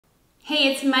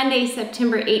Hey, it's Monday,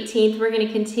 September 18th. We're going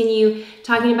to continue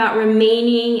talking about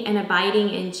remaining and abiding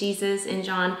in Jesus. In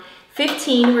John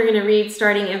 15, we're going to read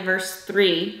starting in verse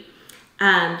 3.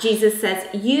 Jesus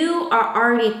says, "You are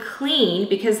already clean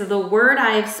because of the word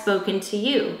I have spoken to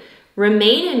you.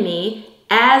 Remain in me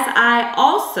as I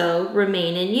also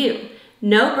remain in you.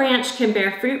 No branch can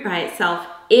bear fruit by itself.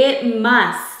 It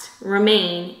must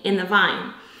remain in the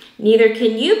vine. Neither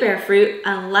can you bear fruit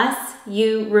unless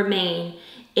you remain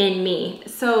in me."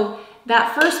 So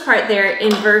that first part there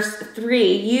in verse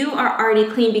 3, you are already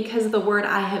clean because of the word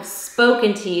I have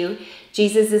spoken to you.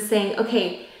 Jesus is saying,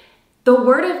 okay, the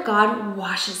word of God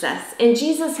washes us. And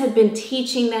Jesus had been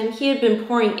teaching them. He had been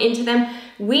pouring into them.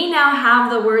 We now have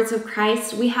the words of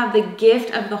Christ. We have the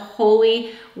gift of the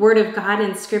holy word of God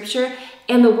in scripture.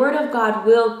 And the word of God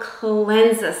will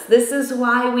cleanse us. This is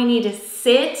why we need to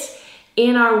sit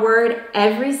in our word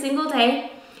every single day.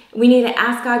 We need to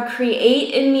ask God,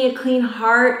 create in me a clean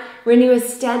heart, renew a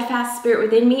steadfast spirit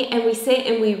within me. And we sit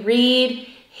and we read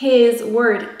his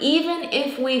word. Even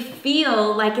if we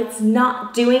feel like it's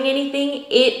not doing anything,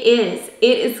 it is.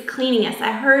 It is cleaning us.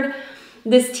 I heard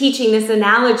this teaching, this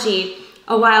analogy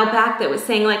a while back that was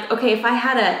saying like, okay, if I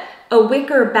had a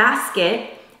wicker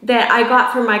basket that I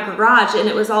got from my garage and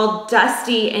it was all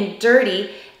dusty and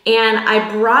dirty, and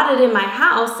I brought it in my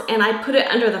house and I put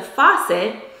it under the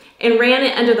faucet and ran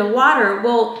it under the water,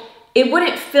 well, it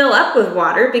wouldn't fill up with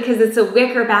water because it's a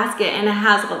wicker basket and it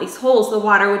has all these holes. The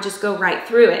water would just go right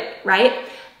through it, right?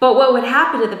 But what would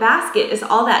happen to the basket is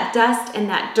all that dust and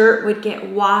that dirt would get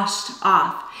washed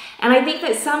off. And I think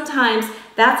that sometimes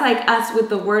that's like us with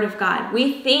the word of God.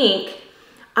 We think,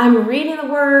 I'm reading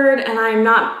the word and I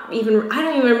don't even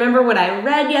remember what I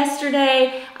read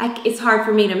yesterday. It's hard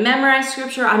for me to memorize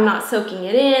scripture. I'm not soaking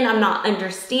it in. I'm not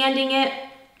understanding it.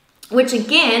 Which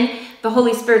again, the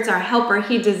Holy Spirit's our helper.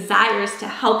 He desires to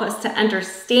help us to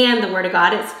understand the word of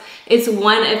God. It's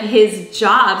one of his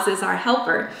jobs as our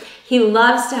helper. He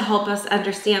loves to help us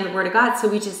understand the word of God. So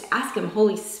we just ask him,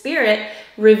 Holy Spirit,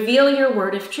 reveal your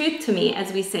word of truth to me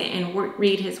as we sit and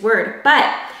read his word. But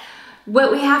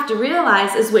what we have to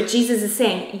realize is what Jesus is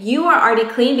saying. You are already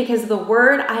clean because of the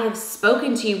word I have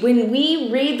spoken to you. When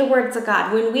we read the words of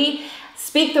God, when we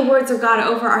speak the words of God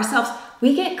over ourselves,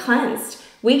 we get cleansed.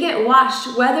 We get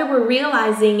washed, whether we're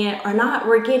realizing it or not.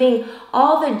 We're getting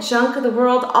all the junk of the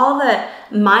world, all the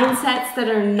mindsets that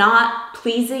are not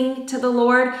pleasing to the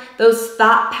Lord, those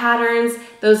thought patterns,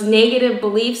 those negative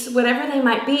beliefs, whatever they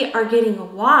might be, are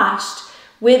getting washed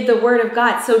with the word of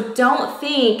God. So don't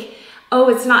think, oh,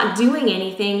 it's not doing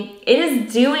anything. It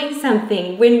is doing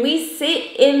something. When we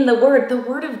sit in the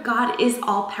word of God is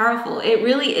all powerful. It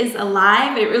really is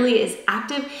alive. It really is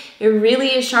active. It really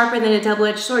is sharper than a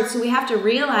double-edged sword. So we have to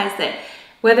realize that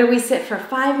whether we sit for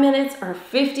 5 minutes or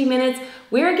 50 minutes,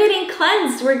 we're getting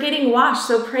cleansed. We're getting washed.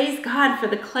 So praise God for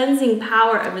the cleansing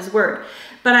power of his word.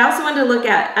 But I also wanted to look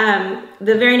at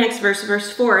the very next verse, verse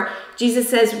 4. Jesus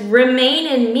says, "Remain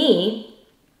in me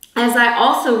as I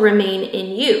also remain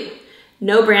in you.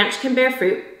 No branch can bear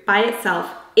fruit by itself.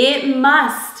 It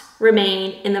must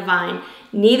remain in the vine.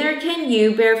 Neither can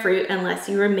you bear fruit unless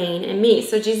you remain in me."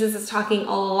 So Jesus is talking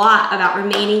a lot about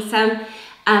remaining. Some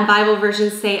Bible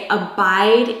versions say,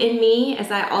 "Abide in me as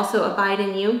I also abide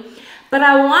in you." But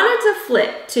I wanted to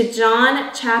flip to John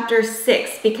chapter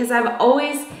 6 because I've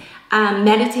always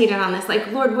meditated on this.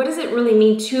 Like, Lord, what does it really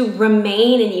mean to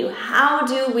remain in you? How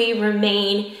do we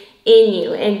remain in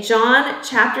you? In John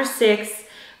chapter 6,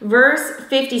 verse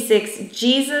 56,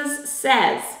 Jesus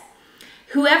says,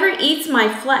 "Whoever eats my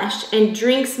flesh and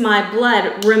drinks my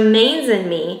blood remains in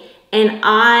me, and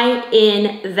I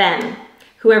in them.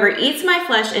 Whoever eats my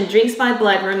flesh and drinks my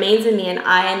blood remains in me, and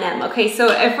I in them." Okay,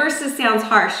 so at first this sounds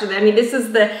harsh. I mean, this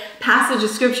is the passage of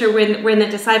scripture when the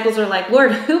disciples are like,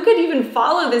 Lord, who could even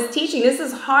follow this teaching? This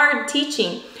is hard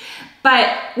teaching. But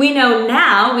we know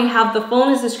now, we have the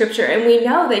fullness of scripture, and we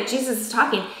know that Jesus is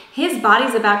talking. His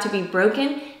body's about to be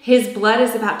broken. His blood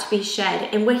is about to be shed.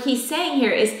 And what he's saying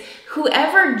here is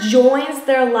whoever joins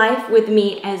their life with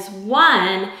me as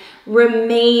one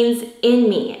remains in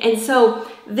me. And so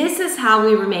this is how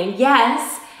we remain.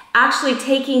 Yes, actually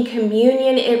taking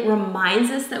communion, it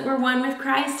reminds us that we're one with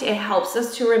Christ. It helps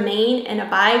us to remain and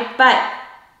abide. But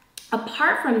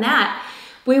apart from that,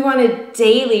 we want to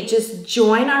daily just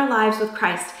join our lives with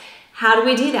Christ. How do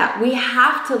we do that? We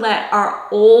have to let our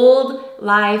old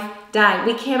life die.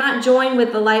 We cannot join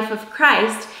with the life of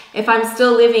Christ if I'm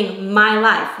still living my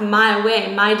life, my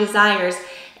way, my desires,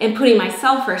 and putting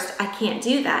myself first. I can't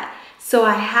do that. So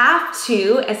I have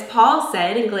to, as Paul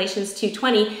said in Galatians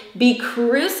 2:20, be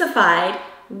crucified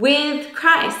with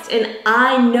Christ, and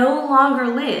I no longer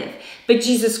live, but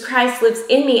Jesus Christ lives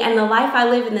in me, and the life I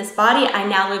live in this body, I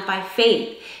now live by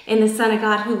faith in the Son of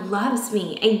God who loves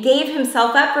me and gave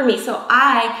himself up for me so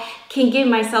I can give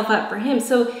myself up for him.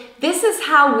 So this is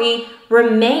how we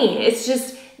remain. It's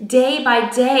just day by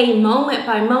day, moment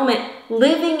by moment,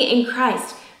 living in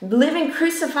Christ, living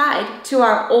crucified to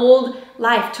our old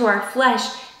life, to our flesh,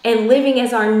 and living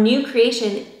as our new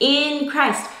creation in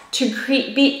Christ, to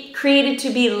be created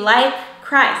to be like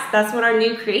Christ. That's what our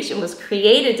new creation was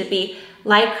created to be,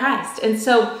 like Christ. And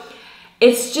so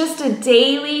it's just a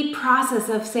daily process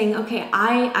of saying, okay,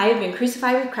 I have been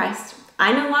crucified with Christ.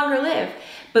 I no longer live,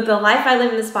 but the life I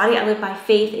live in this body, I live by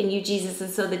faith in you, Jesus.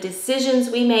 And so the decisions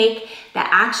we make,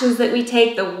 the actions that we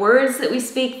take, the words that we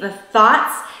speak, the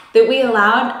thoughts that we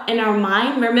allow in our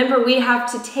mind, remember, we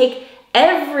have to take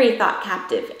every thought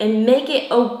captive and make it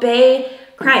obey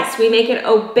Christ. We make it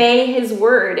obey his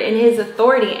word and his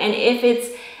authority. And if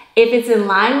it's in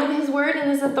line with his word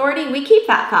and his authority, we keep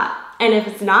that thought. And if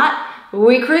it's not,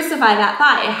 we crucify that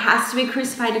thought. It has to be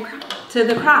crucified to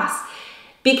the cross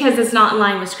because it's not in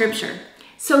line with Scripture.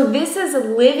 So this is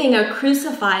living a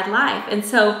crucified life. And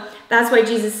so that's why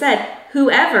Jesus said,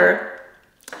 whoever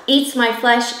eats my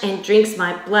flesh and drinks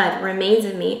my blood remains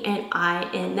in me and I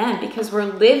in them, because we're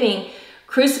living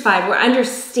crucified. We're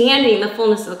understanding the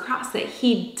fullness of the cross, that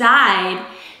he died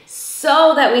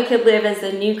so that we could live as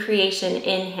a new creation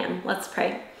in him. Let's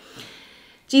pray.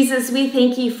 Jesus, we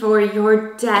thank you for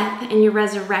your death and your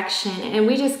resurrection. And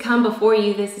we just come before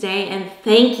you this day and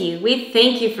thank you. We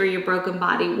thank you for your broken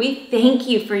body. We thank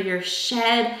you for your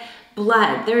shed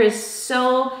blood. There is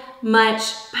so much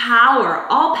power,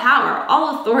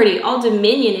 all authority, all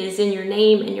dominion is in your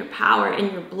name and your power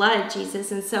and your blood,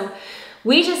 Jesus. And so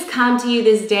we just come to you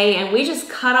this day and we just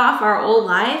cut off our old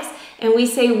lives and we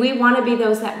say we want to be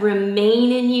those that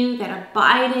remain in you, that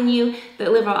abide in you,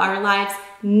 that live our lives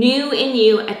new in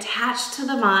you, attached to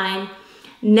the vine,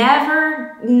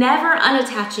 never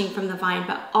unattaching from the vine,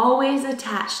 but always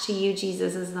attached to you,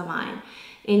 Jesus, as the vine.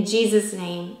 In Jesus'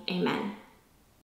 name, amen.